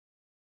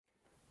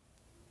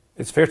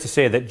It's fair to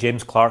say that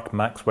James Clerk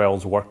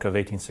Maxwell's work of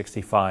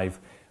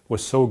 1865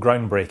 was so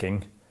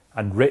groundbreaking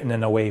and written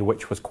in a way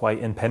which was quite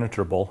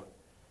impenetrable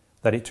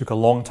that it took a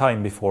long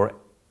time before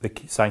the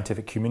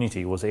scientific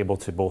community was able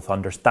to both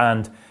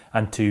understand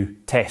and to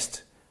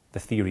test the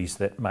theories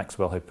that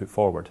Maxwell had put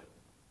forward.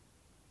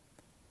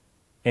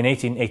 In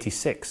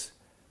 1886,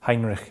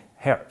 Heinrich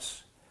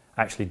Hertz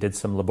actually did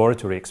some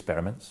laboratory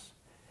experiments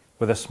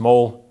with a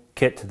small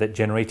kit that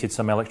generated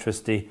some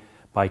electricity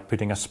by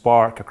putting a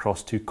spark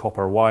across two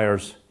copper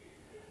wires,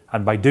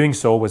 and by doing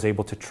so was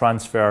able to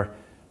transfer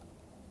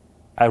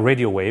a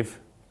radio wave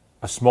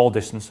a small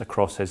distance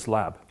across his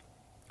lab.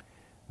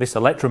 This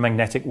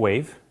electromagnetic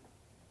wave,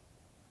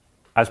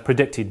 as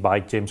predicted by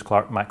James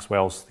Clerk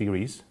Maxwell's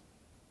theories,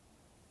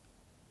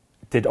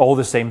 did all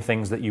the same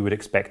things that you would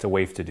expect a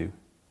wave to do.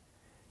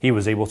 He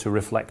was able to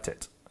reflect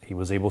it. He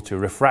was able to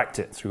refract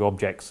it through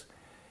objects.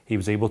 He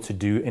was able to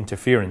do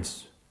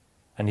interference,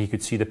 and he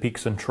could see the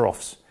peaks and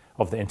troughs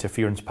of the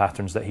interference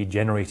patterns that he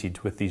generated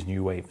with these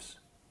new waves.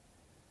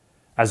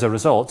 As a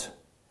result,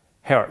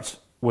 Hertz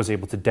was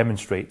able to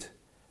demonstrate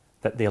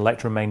that the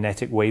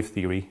electromagnetic wave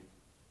theory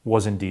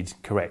was indeed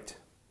correct.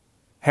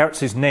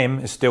 Hertz's name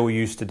is still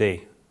used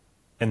today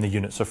in the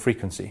units of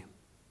frequency.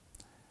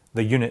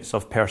 The units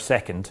of per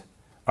second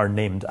are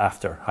named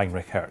after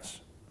Heinrich Hertz.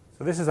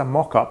 So this is a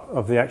mock-up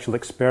of the actual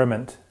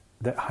experiment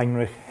that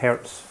Heinrich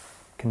Hertz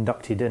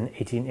conducted in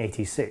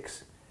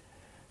 1886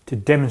 to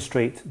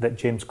demonstrate that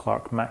James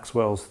Clerk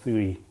Maxwell's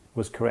theory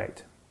was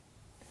correct.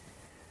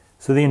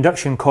 So the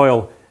induction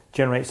coil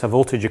generates a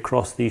voltage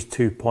across these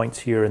 2 points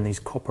here in these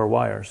copper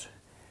wires.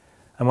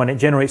 And when it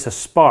generates a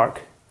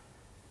spark,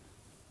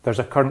 there's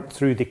a current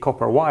through the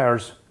copper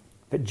wires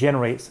that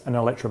generates an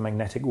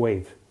electromagnetic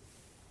wave.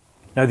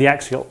 Now the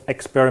actual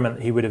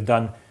experiment he would have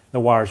done, the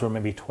wires were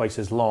maybe twice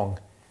as long.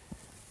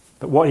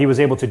 But what he was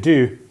able to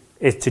do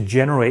is to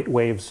generate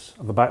waves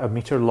of about 1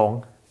 meter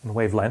long in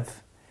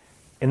wavelength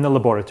in the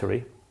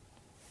laboratory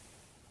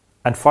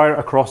and fire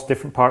across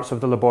different parts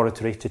of the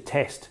laboratory to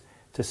test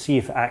to see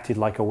if it acted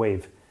like a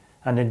wave.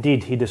 And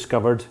indeed he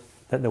discovered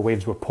that the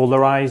waves were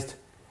polarized,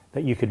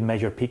 that you could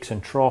measure peaks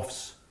and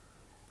troughs,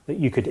 that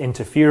you could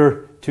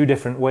interfere two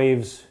different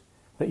waves,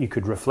 that you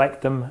could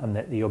reflect them and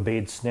that they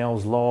obeyed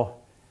Snell's law,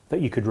 that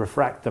you could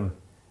refract them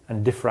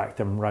and diffract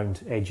them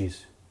round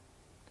edges.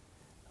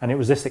 And it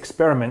was this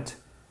experiment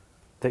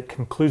that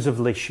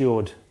conclusively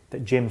showed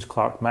that James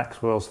Clerk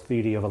Maxwell's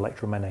theory of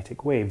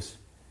electromagnetic waves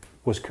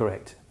was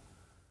correct.